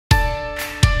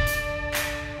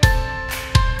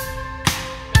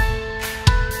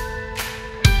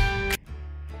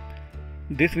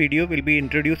This video will be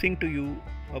introducing to you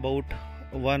about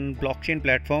one blockchain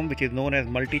platform which is known as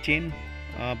Multichain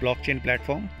blockchain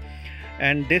platform.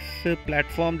 And this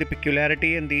platform, the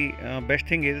peculiarity and the best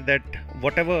thing is that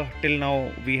whatever till now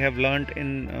we have learned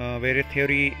in various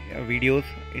theory videos,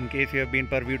 in case you have been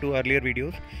purview to earlier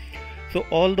videos, so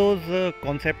all those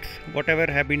concepts whatever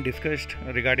have been discussed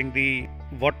regarding the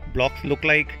what blocks look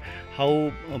like,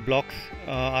 how blocks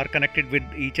are connected with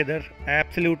each other,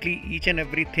 absolutely each and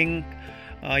everything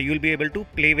you will be able to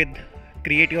play with,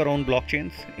 create your own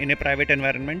blockchains in a private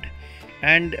environment,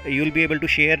 and you will be able to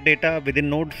share data within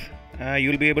nodes.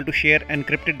 You will be able to share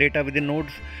encrypted data within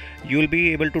nodes. You will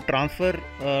be able to transfer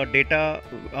data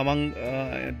among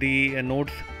the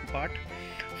nodes part.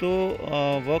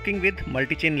 So working with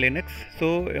Multichain Linux.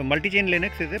 So Multichain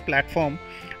Linux is a platform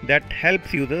that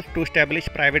helps users to establish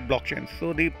private blockchains.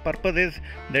 So the purpose is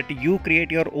that you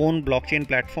create your own blockchain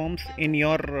platforms in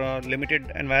your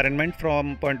limited environment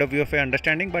from point of view of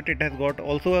understanding, but it has got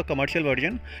also a commercial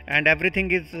version, and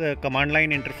everything is command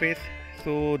line interface.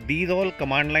 So these all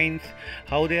command lines,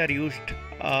 how they are used,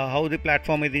 how the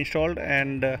platform is installed,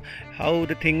 and how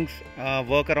the things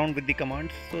work around with the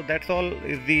commands. So that's all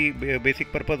is the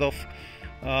basic purpose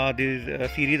of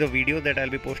this series of videos that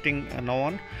I'll be posting now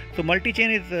on. So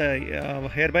Multichain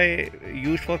is hereby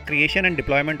used for creation and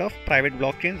deployment of private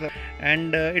blockchains,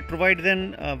 and it provides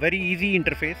a very easy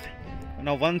interface.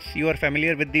 Now once you are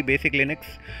familiar with the basic Linux,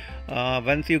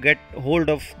 once you get hold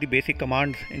of the basic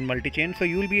commands in Multichain, so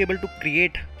you will be able to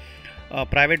create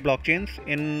private blockchains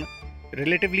in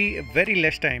relatively very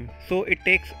less time. So it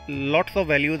takes lots of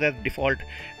values as default,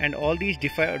 and all these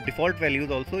default values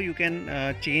also you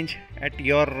can change at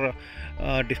your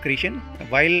discretion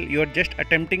while you are just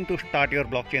attempting to start your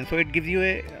blockchain. So it gives you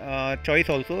a choice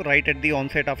also right at the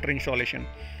onset after installation.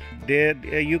 There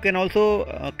you can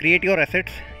also create your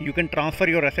assets, you can transfer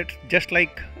your assets just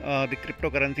like the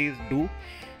cryptocurrencies do.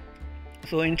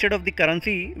 So instead of the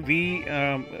currency, we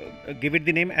give it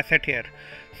the name asset here.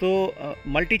 So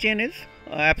Multichain is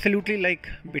absolutely like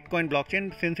Bitcoin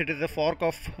blockchain, since it is a fork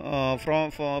of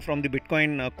from the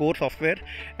Bitcoin core software,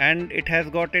 and it has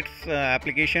got its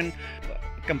application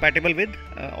compatible with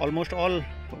almost all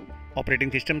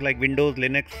operating systems like Windows,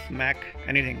 Linux, Mac,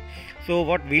 anything. So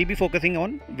what we'll be focusing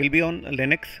on will be on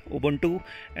Linux, Ubuntu,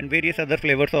 and various other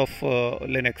flavors of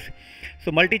Linux.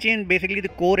 So Multichain, basically the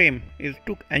core aim is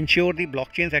to ensure the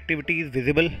blockchain's activity is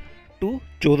visible to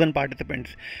chosen participants.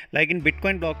 Like in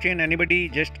Bitcoin blockchain, anybody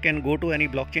just can go to any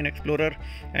blockchain explorer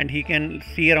and he can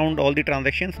see around all the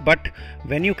transactions. But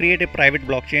when you create a private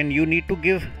blockchain, you need to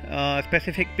give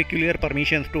specific peculiar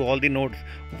permissions to all the nodes,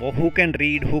 who can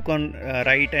read, who can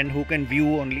write, and who can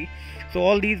view only. So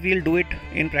all these we'll do it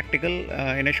in practical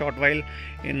in a short while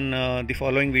in the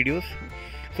following videos.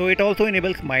 So it also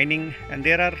enables mining, and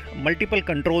there are multiple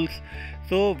controls.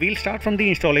 So we'll start from the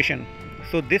installation.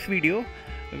 So this video,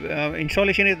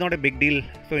 installation is not a big deal.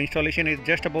 So installation is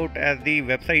just about, as the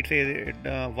website says,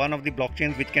 one of the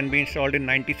blockchains which can be installed in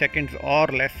 90 seconds or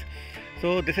less.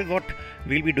 So this is what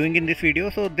we'll be doing in this video.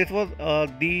 So this was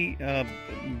the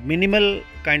minimal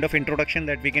kind of introduction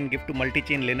that we can give to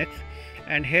Multichain Linux,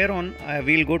 and here on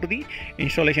we'll go to the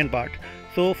installation part.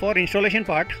 So for installation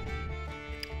part,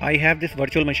 I have this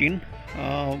virtual machine.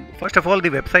 First of all, the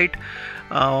website,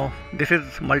 this is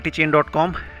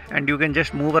multichain.com, and you can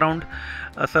just move around,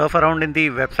 surf around in the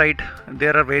website.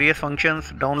 There are various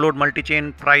functions: download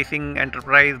Multichain, pricing,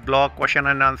 enterprise, block, question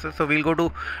and answer. So we'll go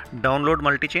to download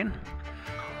Multichain,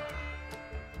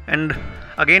 and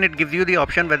again it gives you the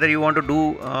option whether you want to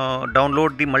do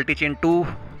download the Multichain 2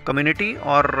 community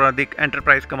or the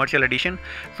enterprise commercial edition.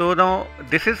 So now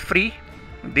this is free,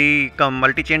 the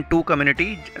Multichain 2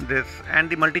 community, this, and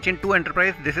the Multichain 2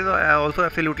 enterprise, this is also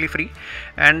absolutely free,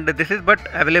 and this is but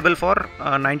available for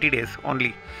 90 days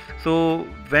only. So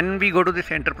when we go to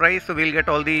this enterprise, so we'll get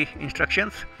all the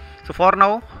instructions. So for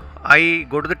now I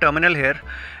go to the terminal here,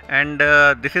 and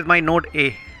this is my node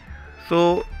A.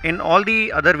 So in all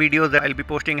the other videos that I'll be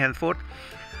posting henceforth,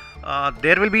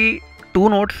 there will be two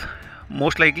nodes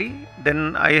most likely.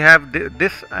 Then I have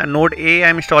this node A I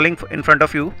am installing in front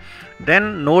of you,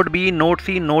 then node B, node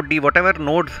C, node D, whatever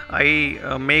nodes I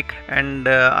make and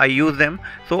I use them.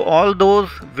 So all those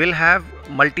will have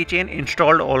Multichain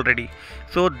installed already.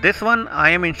 So this one I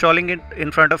am installing it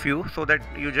in front of you so that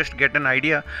you just get an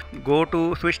idea. Go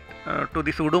to switch to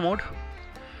the sudo mode,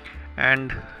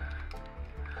 and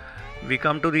we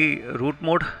come to the root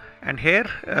mode, and here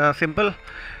simple.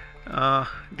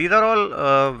 These are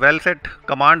all well set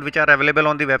commands which are available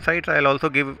on the website. I'll also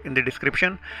give in the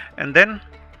description. And then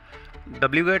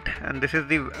wget, and this is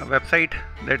the website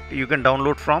that you can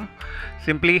download from.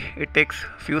 Simply it takes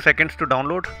few seconds to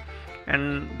download,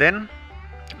 and then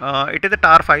it is a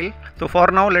tar file. So for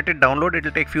now let it download, it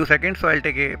will take few seconds. So I'll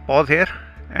take a pause here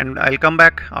and I'll come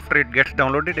back after it gets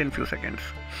downloaded in few seconds.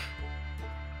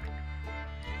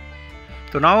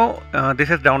 So now this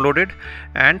is downloaded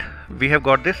and we have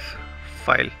got this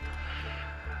file.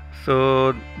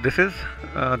 So this is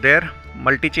there,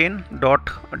 multichain dot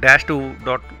dash 2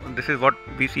 dot, this is what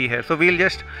we see here. So we'll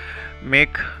just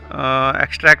make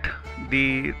extract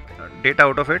the data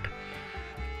out of it.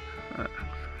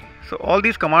 So all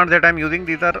these commands that I'm using,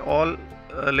 these are all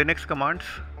Linux commands.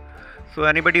 So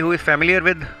anybody who is familiar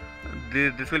with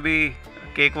this will be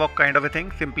cakewalk kind of a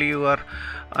thing. Simply you are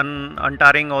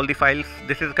untarring all the files.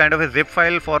 This is kind of a zip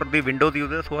file for the Windows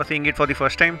users who are seeing it for the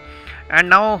first time. And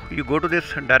now you go to this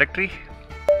directory,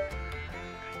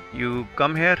 you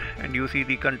come here and you see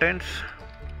the contents,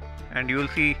 and you will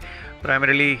see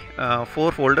primarily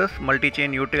 4 folders: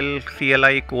 multichain-util,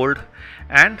 CLI, code.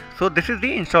 And so this is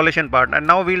the installation part. And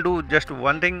now we'll do just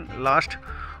one thing last,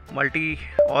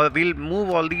 we'll move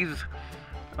all these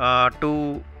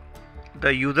to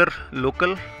the user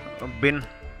local bin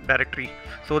directory,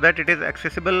 so that it is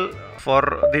accessible for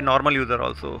the normal user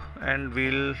also. And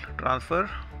we'll transfer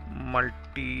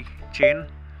multichain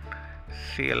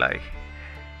CLI,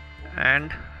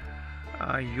 and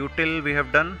util we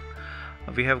have done.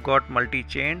 We have got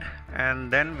multichain,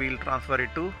 and then we'll transfer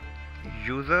it to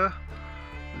user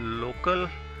local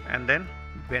and then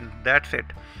bin. That's it.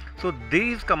 So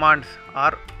these commands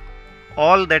are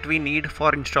all that we need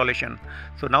for installation.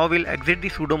 So now we'll exit the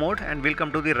sudo mode and we'll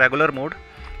come to the regular mode,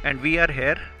 and we are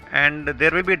here, and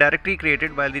there will be a directory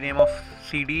created by the name of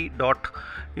cd dot.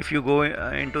 If you go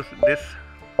into this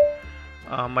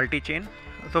multichain,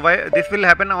 so why this will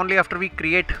happen only after we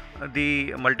create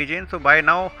the multichain. So by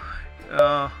now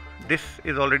this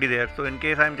is already there. So in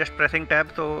case I'm just pressing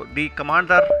tab, so the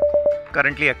commands are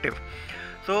currently active.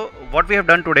 So what we have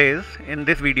done today is, in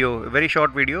this video, a very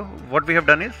short video, what we have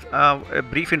done is a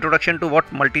brief introduction to what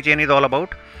multichain is all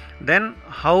about, then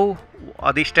how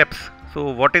are the steps. So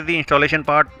what is the installation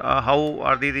part, how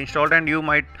are these installed, and you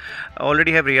might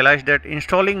already have realized that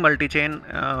installing multichain,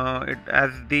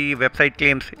 as the website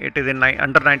claims, it is in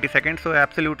under 90 seconds. So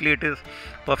absolutely it is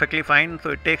perfectly fine.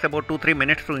 So it takes about 2-3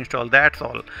 minutes to install, that's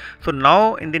all. So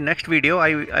now in the next video,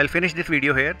 I'll finish this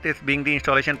video here, this being the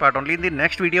installation part only. In the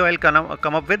next video I'll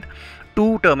come up with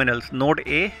 2 terminals, node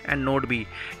A and node B.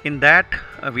 In that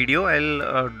video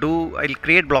I'll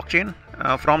create blockchain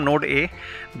from node A.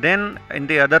 Then in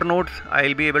the other nodes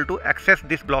I'll be able to access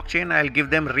this blockchain. I'll give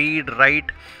them read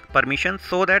write permissions,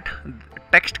 so that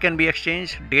text can be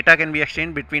exchanged, data can be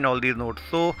exchanged between all these nodes.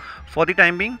 So for the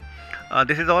time being,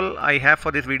 this is all I have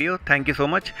for this video. Thank you so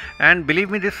much. And believe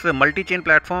me, this multi-chain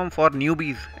platform for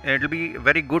newbies, it will be a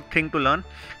very good thing to learn,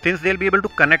 since they'll be able to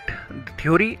connect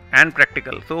theory and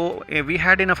practical. So we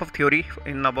had enough of theory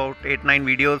in about 8-9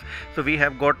 videos. So we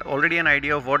have got already an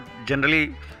idea of what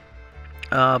generally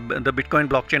the Bitcoin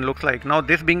blockchain looks like. Now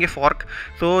this being a fork,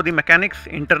 so the mechanics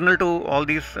internal to all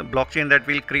these blockchain that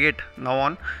we'll create now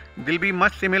on will be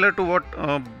much similar to what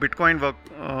Bitcoin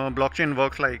blockchain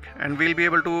works like, and we'll be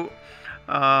able to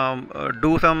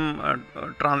do some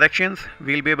transactions.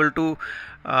 We'll be able to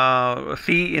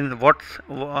see in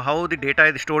how the data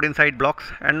is stored inside blocks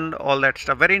and all that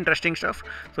stuff. Very interesting stuff.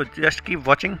 So just keep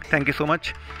watching. Thank you so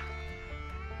much.